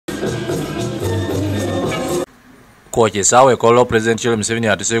Kochesawe kolo Pulezidenti Yoweri Museveni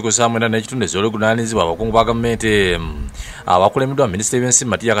atuseye kusamwena n'ekitundu eky'oluvunaanyizibwa abakungu ba gavumenti abakulembeddwa minisita w'ebyensi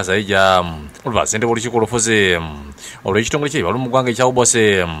Matiya Kasayija oluvasente bw'olukiiko olufuzi olw'ekitongole ky'ebibalo mu ggwanga ekya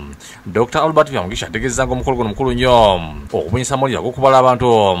Ubose Dr. Albert Byamugisha ategeezezza ng'omukolo guno mukulu nnyo okubunyisa amawulire ag'okubala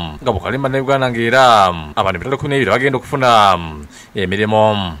abantu nga bukalimba ne Uganda ng'era abantu ebitalo 12 bagenda okufuna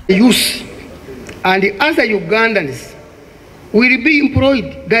emirimu. Youth and other Ugandans will be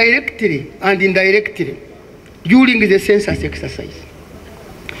employed directly and indirectly during the census exercise.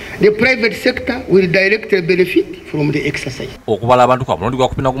 The private sector will directly benefit from the exercise. Okubala abantu kwa mulundi gwa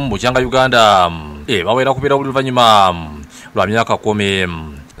 11 mu bukyanga Uganda bawera kubeera oluvannyuma lwa myaka 10.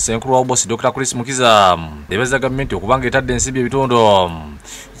 Senkulu wa Ubose Dr. Chris Mukiza ebeza gavumenti okubanga etadde ensimbi ebitondo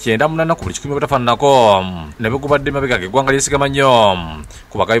 98 ku buli kikumi obutafaananako ne bigubadde mabega g'eggwanga lyesigama nnyo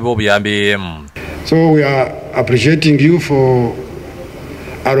ku bagabi b'obuyambi. So we are appreciating you for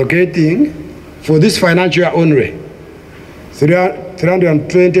allocating for this financial year only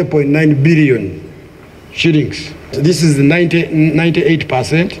 320.9 billion shillings. This is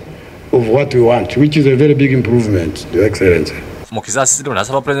 98% of what we want, which is a very big improvement, Your Excellency. Mukiza asisiddwa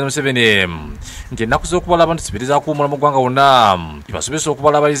n'asaba Pulezidenti Museveni nti ennaku z'okubala abantu zibiriza kuwummula mu ggwanga wonna kibasobesa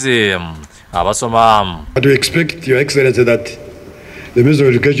okubala abayizi abasoma. But we expect, Your Excellency, that the Minister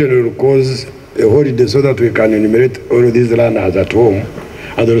of Education will cause a holiday so that we can enumerate all of these learners at home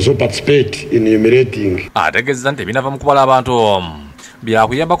and also participate in enumerating. Ategeezezza nti ebinava mu kubala abantu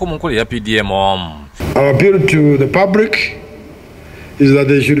byakuyambako mu nkola ya PDM. Our appeal to the public is that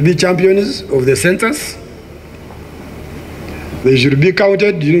they should be champions of the census. They should be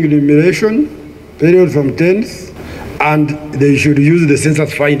counted during the enumeration period from 10th, and they should use the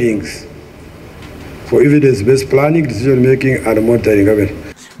census findings for evidence-based planning, decision-making, and monitoring government.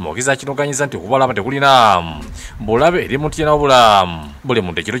 Mukiza kinoganyiza nti okubala abantu tekulina bulabe eri muti n'obula buli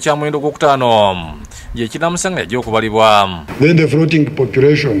muntu ekiro kya mwendo gwokutaano gye kinamusanga yajja okubalibwa. Then the floating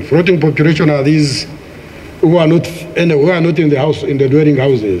population. Floating population are these who are not in the house, in the dwelling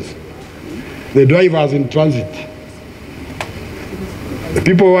houses. The drivers in transit. The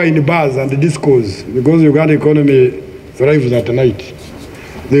people who are in the bars and the discos, because the Uganda economy thrives at night.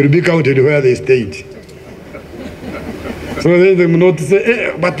 They will be counted where they stayed. So they will not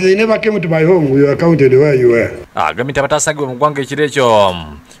say, but they never came to my home. We were counted where you were. Gavumenti abatasangibwa mu ggwanga ekiro ekyo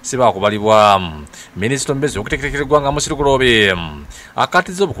si baakubalibwa. Minisita omubeezi w'okuteekateekera eggwanga Musiri Kulobe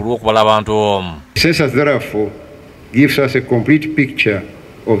akkaatiriza obukulu bw'okubala abantu. Census therefore gives us a complete picture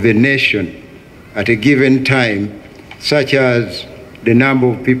of the nation at a given time, such as the number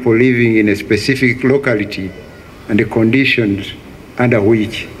of people living in a specific locality and the conditions under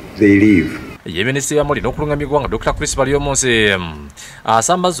which they live. Ye minisita y'amawulire n'okulungamya eggwanga Dr. Chris Balyomonse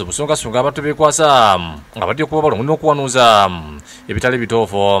asambazza obusungasunga abantu beekwasa nga badde okuba balongo n'okuwanuuza ebitali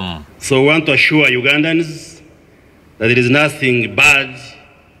bitoofu. So we want to assure Ugandans that there is nothing bad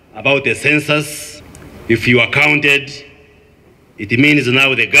about the census. If you are counted, it means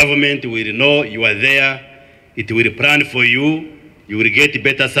now the government will know you are there, it will plan for you, you will get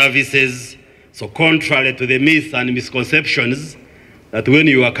better services. So contrary to the myths and misconceptions that when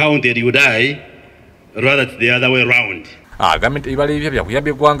you are counted you die, rather it's the other way around. Gavumenti ebibala ebipya byakuyamba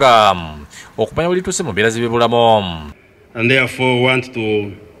eggwanga okumanya bwe lituuse mu mbeera z'ebyobulamu. And therefore we want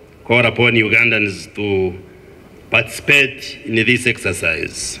to call upon Ugandans to participate in this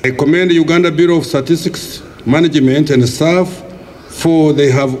exercise. I commend Uganda Bureau of Statistics Management and staff for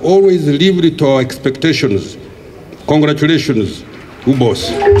they have always lived to our expectations. Congratulations,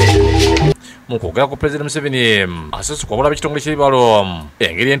 Ubose. Mukwogera ku Pulezidenti Museveni asoose kwabulaba ekitongole ky'ebibalo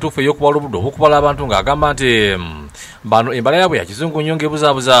engeri entuufu ey'okubala obudde obw'okubala abantu ng'agamba nti bano embala yaabwe ya kizungu nnyo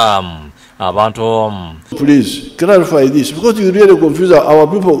ng'ebuzaabuza abantu. Please clarify this because you really confuse our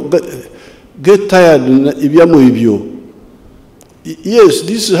people. Get tired ibyamu ibyo. Yes,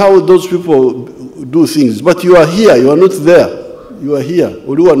 this is how those people do things, but you are here, you are not there. You are here.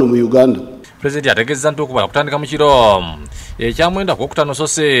 Oli wano mu Uganda. Pulezidenti ategeezezza nti okubala kutandika mu kiro ekyamwenda gwokutaano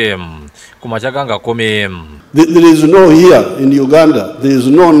sose ku makya ganga 10. There is no here in Uganda. There is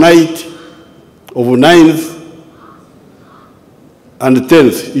no night of 9th and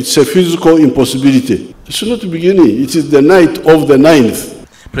 10th. It's a physical impossibility. It's not beginning. It is the night of the 9th.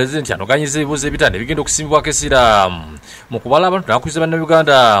 Pulezidenti anoganyiza ebibuuzo ebitanda ebigenda okusimbibwako essira mu kubala abantu n'akuyisa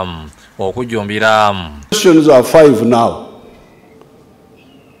bannayuganda okujjumbira. Questions are 5 now.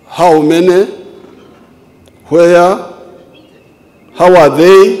 How many? Where? How are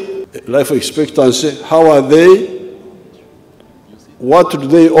they? Life expectancy. How are they? What do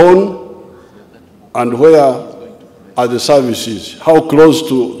they own? And where are the services? How close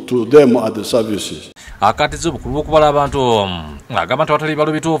to them are the services? akatiza obukulu bw'okubala abantu ng'agamba nti awatali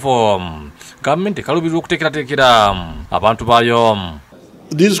balo bituufu gavumenti ekaluubirira okuteekerateekera abantu baayo.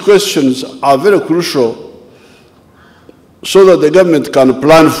 These questions are very crucial so that the government can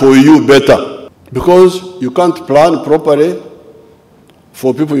plan for you better, because you can't plan properly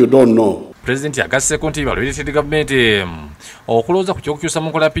for people you don't know. Pulezidenti yagasseeko nti balo bireetedde gavumenti okulowooza ku ky'okukyusa mu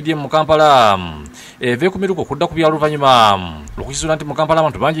nkola ya PDM mu Kampala eve ku miruko okudda ku byalo oluvannyuma okukizuula nti mu Kampala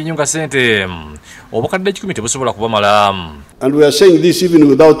abantu bangi nnyo nga ssente obukadde 10 tebusobola kubamala. And we are saying this even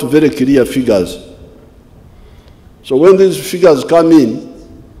without very clear figures. So when these figures come in,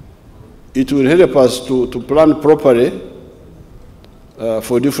 it will help us to plan properly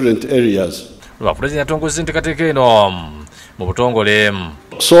for different areas. Pulezidenti yatongozza enteekateeka eno mu butongole.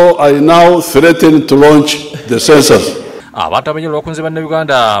 So I now threaten to launch the census. Abantu abanyolo bakunze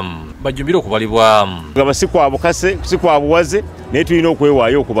bannayuganda bajjumbira okubalibwa. Gaba si kwa bukase, si kwa buwaze, naye tulina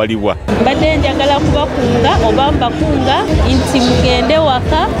okwewaayo okubalibwa. Mbadde njagala kubakunga oba mbakunga nti mugende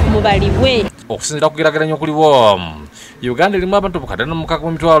waka mubalibwe. Okusinziira ku kugeraageranya okuliwo, Uganda erimu abantu bukadana mu mukaaga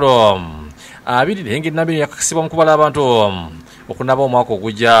mu mitwalo 2 naye ng'enamba yakakasibwa mu kubala abantu okunaba omwaka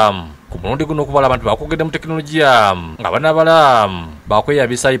oguggya. Ku mulundi guno okubala abantu bakugedde mu tekinologiya nga banabala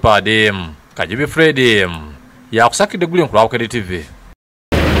bakweyabisa iPad. Kajibi Fred yakusakidde guli nkulaawo Bukedde TV.